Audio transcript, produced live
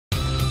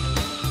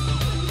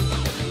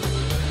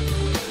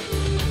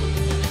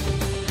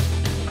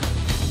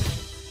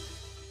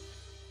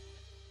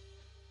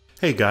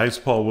Hey guys,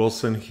 Paul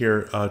Wilson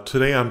here.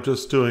 Today I'm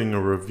just doing a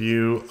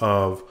review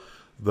of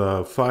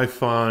the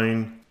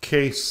Fifine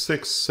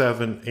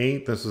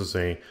K678. This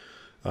is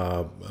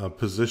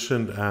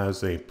positioned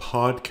as a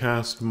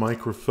podcast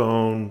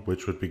microphone,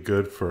 which would be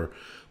good for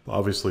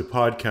obviously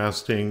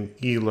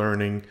podcasting,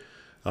 e-learning.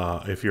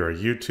 If you're a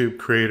YouTube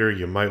creator,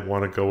 you might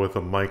want to go with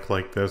a mic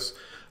like this.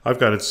 I've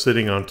got it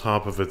sitting on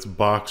top of its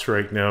box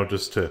right now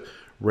just to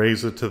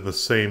raise it to the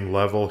same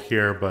level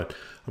here, but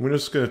I'm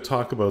just going to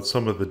talk about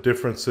some of the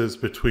differences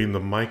between the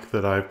mic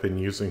that I've been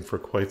using for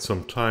quite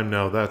some time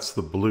now. That's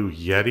the Blue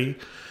Yeti,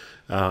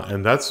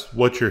 and that's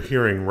what you're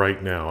hearing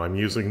right now. I'm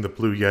using the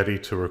Blue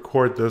Yeti to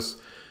record this,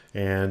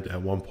 and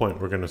at one point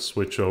we're going to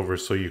switch over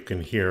so you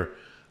can hear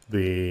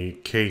the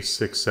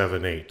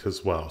K678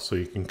 as well, so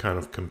you can kind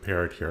of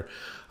compare it here.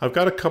 I've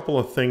got a couple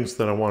of things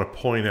that I want to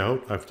point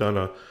out. I've done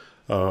a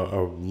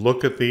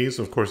look at these.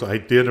 Of course, I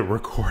did a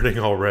recording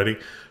already.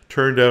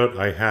 Turned out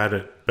I had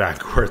it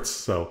backwards,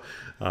 so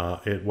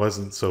it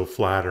wasn't so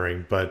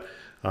flattering, but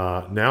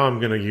now I'm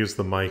going to use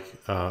the mic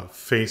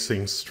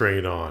facing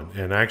straight on.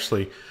 And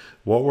actually,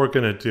 what we're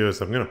going to do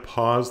is I'm going to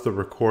pause the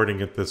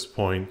recording at this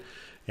point,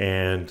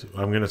 and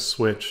I'm going to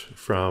switch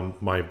from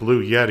my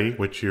Blue Yeti,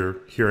 which you're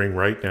hearing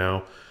right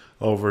now,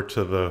 over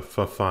to the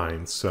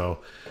Fifine,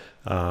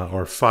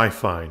 or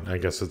Fifine, I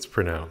guess it's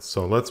pronounced.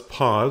 So let's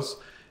pause,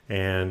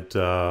 and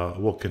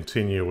we'll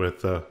continue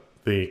with the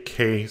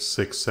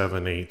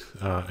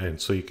K678, and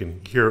so you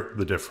can hear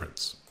the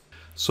difference.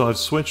 So I've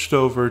switched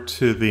over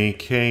to the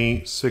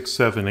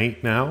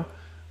K678 now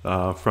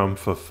from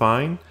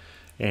Fifine,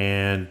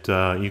 and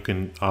you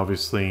can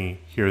obviously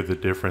hear the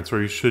difference,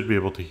 or you should be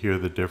able to hear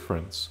the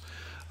difference.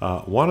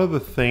 One of the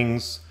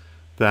things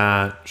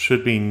that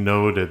should be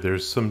noted,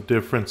 there's some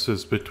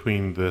differences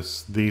between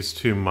these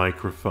two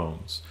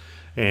microphones.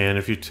 And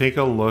if you take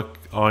a look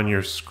on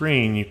your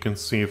screen, you can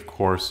see, of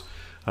course,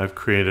 I've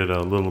created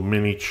a little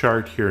mini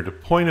chart here to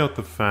point out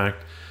the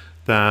fact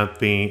that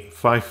the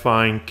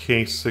Fifine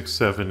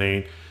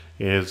K678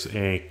 is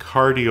a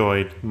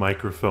cardioid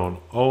microphone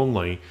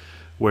only,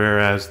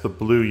 whereas the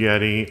Blue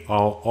Yeti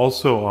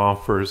also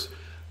offers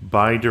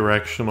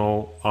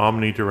bidirectional,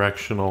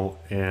 omnidirectional,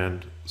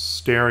 and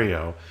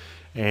stereo.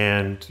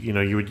 And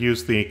you would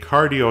use the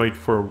cardioid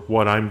for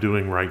what I'm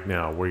doing right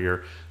now, where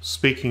you're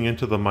speaking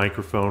into the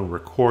microphone,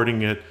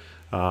 recording it,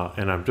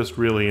 and I'm just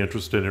really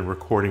interested in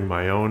recording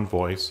my own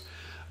voice.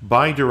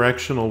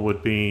 Bidirectional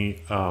would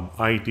be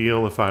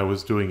ideal if I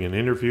was doing an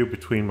interview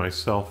between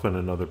myself and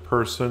another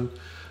person,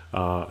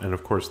 and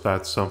of course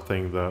that's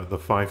something the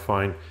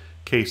Fifine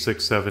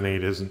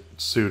K678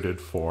 isn't suited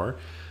for.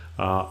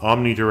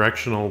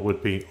 Omnidirectional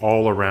would be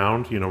all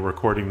around,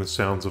 recording the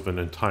sounds of an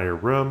entire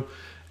room,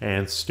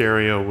 and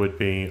stereo would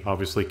be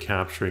obviously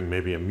capturing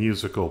maybe a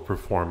musical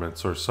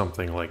performance or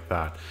something like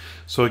that.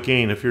 So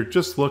again, if you're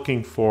just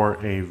looking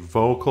for a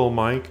vocal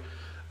mic,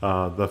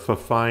 the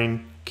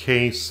Fifine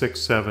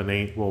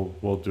K678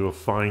 will do a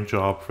fine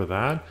job for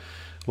that.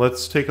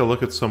 Let's take a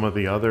look at some of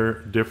the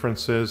other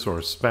differences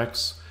or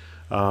specs.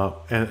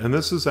 And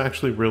this is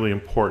actually really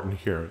important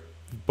here.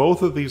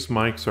 Both of these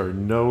mics are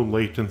no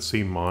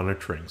latency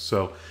monitoring.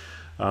 So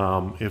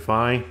if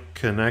I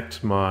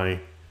connect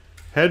my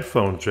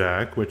headphone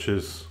jack, which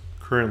is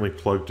currently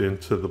plugged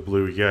into the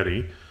Blue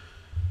Yeti,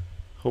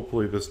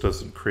 hopefully this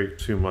doesn't create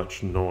too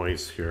much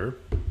noise here.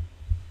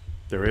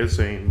 There is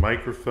a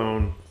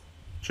microphone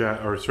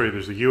jack, or sorry,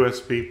 there's a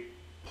USB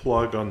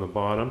plug on the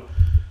bottom,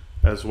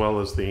 as well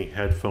as the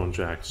headphone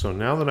jack. So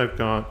now that I've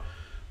got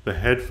the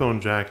headphone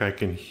jack, I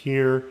can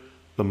hear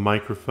the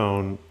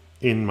microphone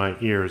in my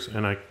ears,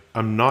 and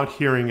I'm not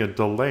hearing a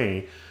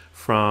delay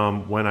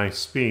from when I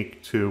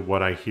speak to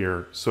what I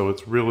hear. So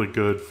it's really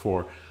good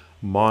for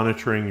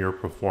monitoring your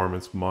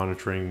performance,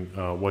 monitoring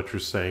what you're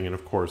saying, and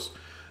of course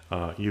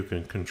you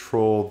can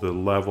control the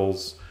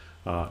levels,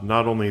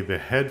 not only the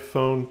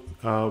headphone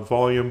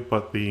volume,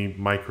 but the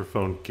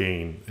microphone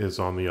gain is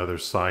on the other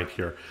side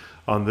here.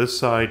 On this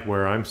side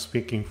where I'm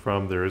speaking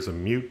from, there is a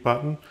mute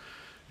button,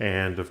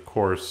 and of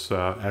course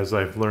as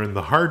I've learned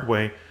the hard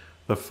way,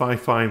 the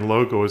Fifine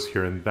logo is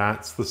here, and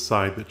that's the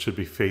side that should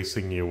be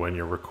facing you when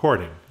you're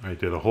recording. I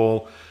did a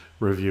whole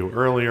review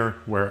earlier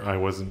where I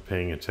wasn't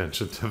paying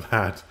attention to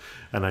that,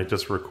 and I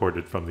just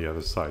recorded from the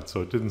other side,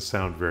 so it didn't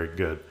sound very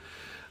good.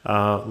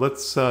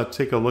 Let's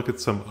take a look at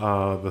some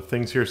the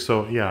things here.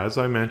 So yeah, as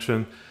I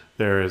mentioned,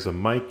 there is a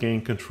mic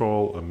gain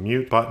control, a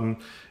mute button,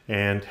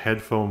 and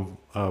headphone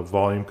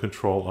volume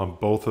control on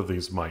both of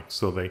these mics.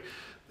 So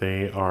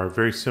they are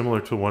very similar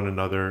to one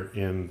another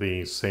in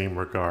the same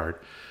regard.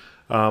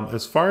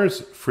 As far as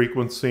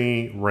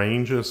frequency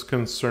range is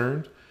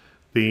concerned,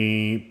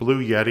 the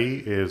Blue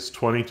Yeti is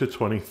 20 to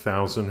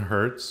 20,000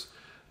 hertz.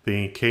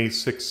 The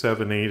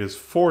K678 is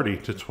 40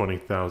 to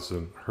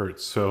 20,000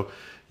 hertz. So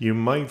you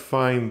might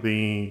find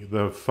the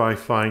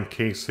Fifine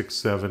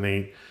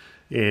K678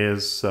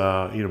 is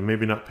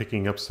maybe not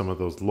picking up some of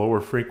those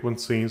lower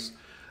frequencies.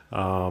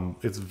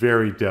 It's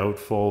very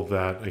doubtful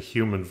that a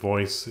human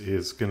voice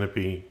is going to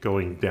be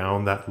going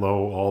down that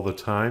low all the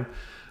time.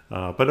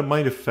 but it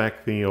might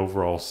affect the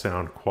overall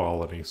sound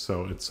quality,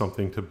 so it's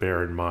something to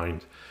bear in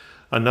mind.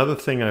 Another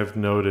thing I've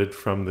noted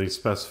from the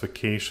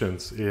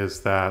specifications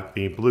is that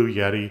the Blue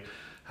Yeti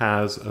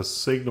has a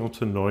signal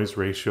to noise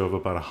ratio of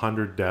about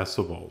 100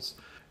 decibels,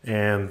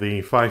 and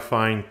the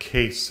Fifine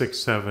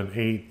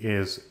K678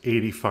 is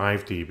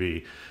 85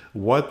 dB.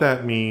 What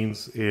that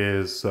means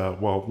is,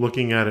 well,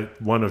 looking at it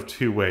one of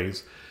two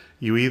ways.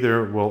 You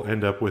either will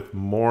end up with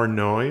more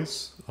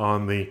noise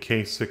on the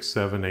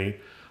K678,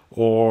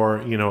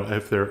 or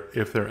if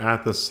they're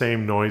at the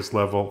same noise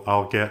level,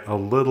 I'll get a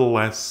little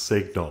less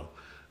signal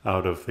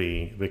out of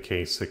the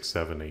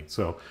K678.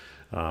 So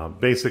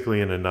basically,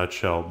 in a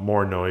nutshell,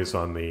 more noise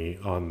on the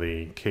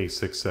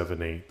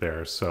K678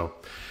 there. So,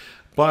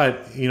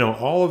 but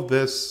all of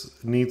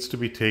this needs to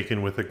be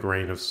taken with a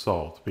grain of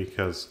salt,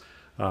 because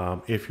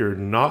if you're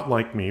not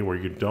like me, where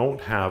you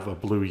don't have a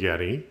Blue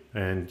Yeti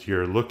and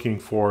you're looking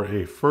for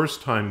a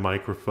first-time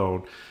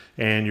microphone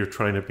and you're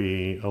trying to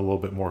be a little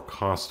bit more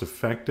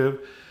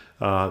cost-effective,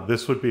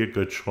 this would be a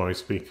good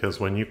choice,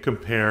 because when you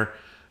compare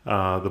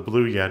the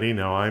Blue Yeti,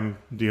 now I'm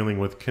dealing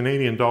with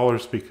Canadian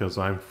dollars because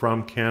I'm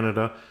from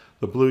Canada.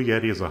 The Blue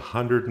Yeti is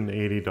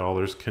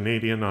 $180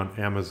 Canadian on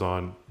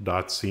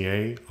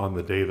Amazon.ca on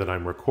the day that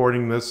I'm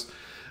recording this,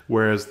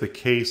 whereas the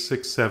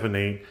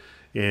K678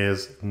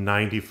 is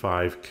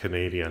 95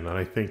 Canadian. And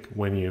I think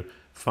when you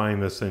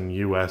find this in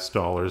US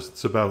dollars,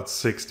 it's about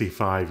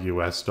 65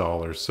 US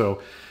dollars.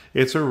 So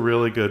it's a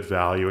really good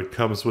value. It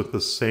comes with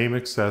the same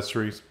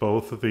accessories.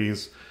 Both of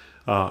these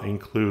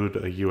include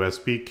a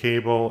USB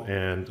cable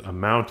and a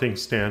mounting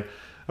stand.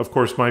 Of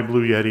course, my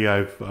Blue Yeti,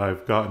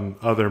 I've gotten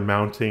other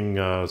mounting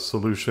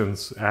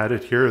solutions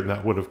added here, and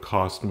that would have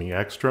cost me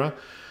extra.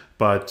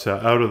 But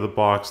out of the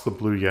box, the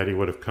Blue Yeti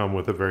would have come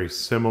with a very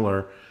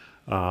similar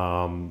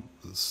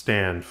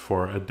stand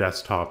for a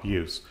desktop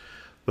use.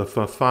 The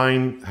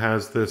Fifine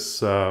has this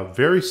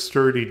very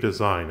sturdy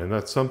design, and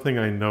that's something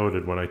I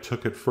noted when I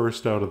took it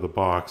first out of the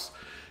box.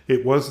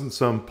 It wasn't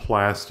some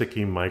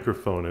plasticky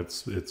microphone.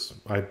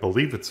 I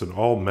believe it's an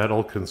all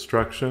metal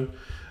construction.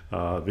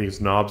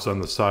 These knobs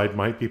on the side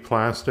might be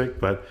plastic,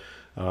 but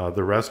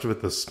the rest of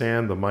it, the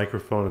stand, the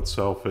microphone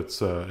itself,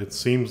 it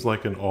seems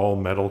like an all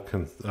metal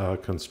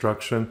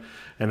construction,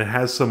 and it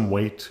has some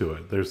weight to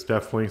it. There's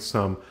definitely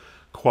some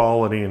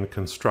quality and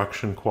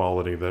construction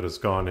quality that has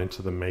gone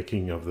into the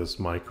making of this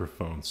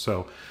microphone.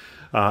 So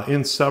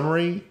in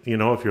summary,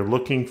 if you're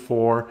looking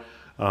for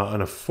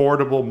an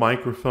affordable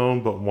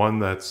microphone, but one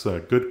that's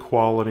good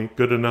quality,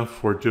 good enough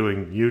for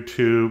doing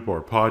YouTube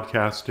or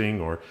podcasting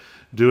or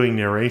doing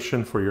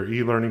narration for your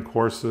e-learning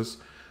courses,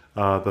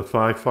 the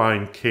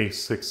Fifine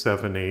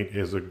K678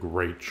 is a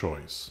great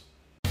choice.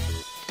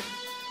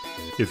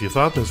 If you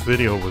thought this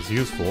video was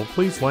useful,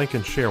 please like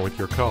and share with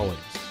your colleagues.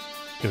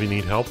 If you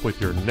need help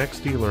with your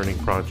next e-learning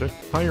project,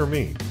 hire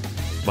me.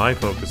 My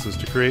focus is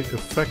to create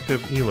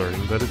effective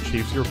e-learning that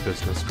achieves your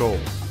business goals.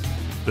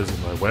 Visit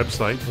my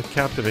website at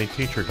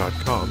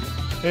captivateteacher.com,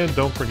 and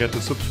don't forget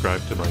to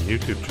subscribe to my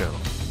YouTube channel.